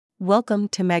Welcome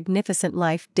to Magnificent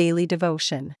Life Daily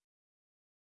Devotion.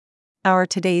 Our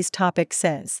today's topic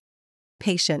says,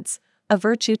 Patience, a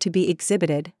virtue to be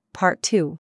exhibited, Part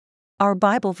 2. Our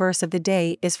Bible verse of the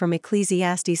day is from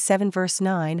Ecclesiastes 7 verse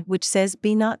 9, which says,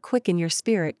 Be not quick in your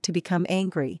spirit to become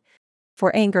angry,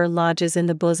 for anger lodges in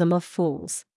the bosom of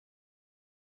fools.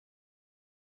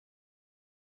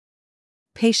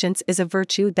 Patience is a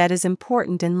virtue that is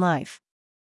important in life.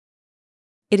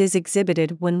 It is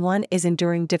exhibited when one is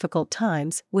enduring difficult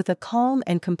times with a calm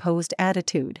and composed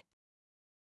attitude.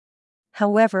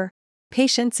 However,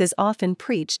 patience is often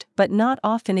preached but not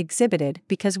often exhibited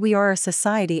because we are a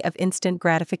society of instant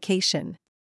gratification.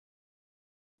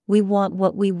 We want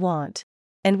what we want,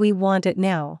 and we want it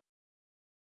now.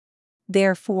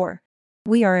 Therefore,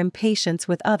 we are impatient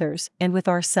with others and with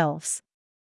ourselves.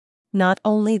 Not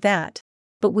only that,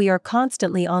 but we are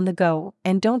constantly on the go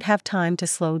and don't have time to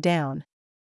slow down.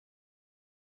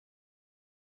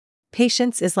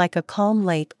 Patience is like a calm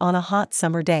lake on a hot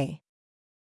summer day.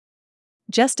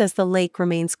 Just as the lake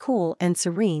remains cool and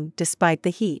serene despite the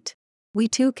heat, we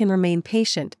too can remain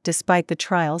patient despite the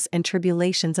trials and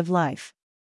tribulations of life.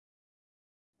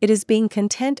 It is being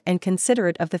content and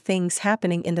considerate of the things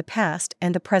happening in the past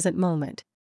and the present moment.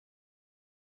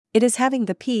 It is having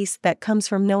the peace that comes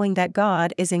from knowing that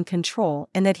God is in control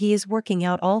and that He is working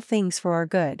out all things for our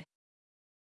good.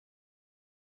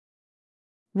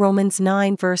 Romans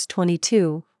 9 verse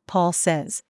 22, Paul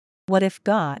says, What if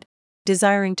God,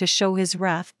 desiring to show His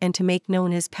wrath and to make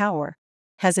known His power,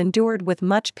 has endured with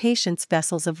much patience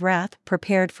vessels of wrath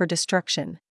prepared for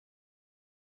destruction?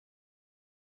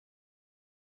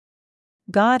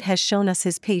 God has shown us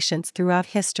His patience throughout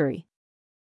history.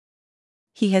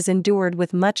 He has endured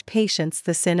with much patience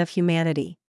the sin of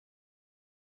humanity.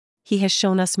 He has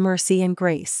shown us mercy and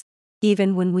grace,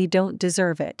 even when we don't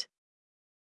deserve it.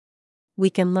 We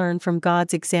can learn from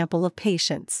God's example of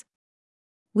patience.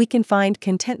 We can find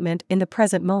contentment in the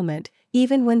present moment,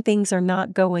 even when things are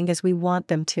not going as we want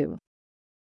them to.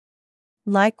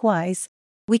 Likewise,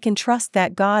 we can trust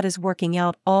that God is working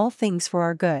out all things for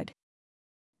our good.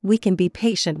 We can be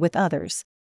patient with others,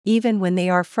 even when they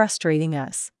are frustrating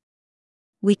us.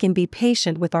 We can be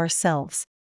patient with ourselves,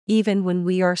 even when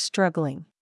we are struggling.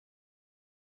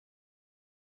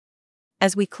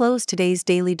 As we close today's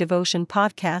daily devotion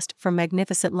podcast from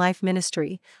Magnificent Life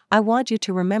Ministry, I want you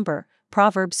to remember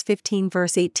Proverbs 15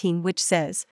 verse 18, which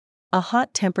says, A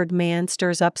hot-tempered man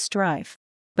stirs up strife,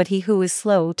 but he who is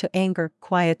slow to anger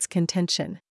quiets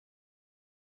contention.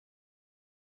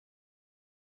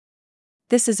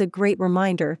 This is a great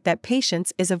reminder that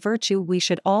patience is a virtue we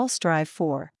should all strive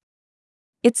for.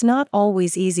 It's not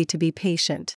always easy to be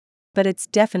patient, but it's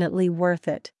definitely worth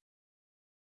it.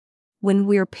 When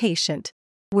we're patient,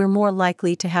 we're more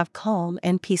likely to have calm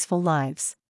and peaceful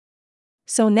lives.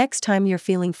 So next time you're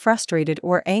feeling frustrated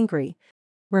or angry,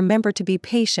 remember to be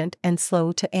patient and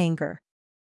slow to anger.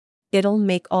 It'll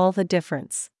make all the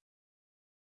difference.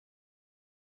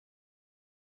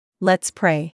 Let's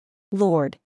pray.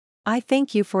 Lord, I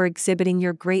thank You for exhibiting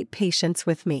Your great patience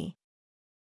with me.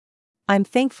 I'm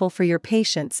thankful for Your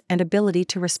patience and ability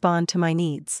to respond to my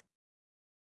needs.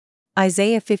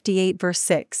 Isaiah 58 verse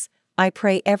 6, I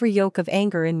pray every yoke of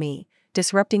anger in me,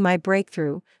 disrupting my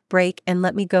breakthrough, break and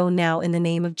let me go now in the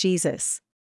name of Jesus.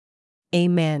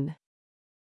 Amen.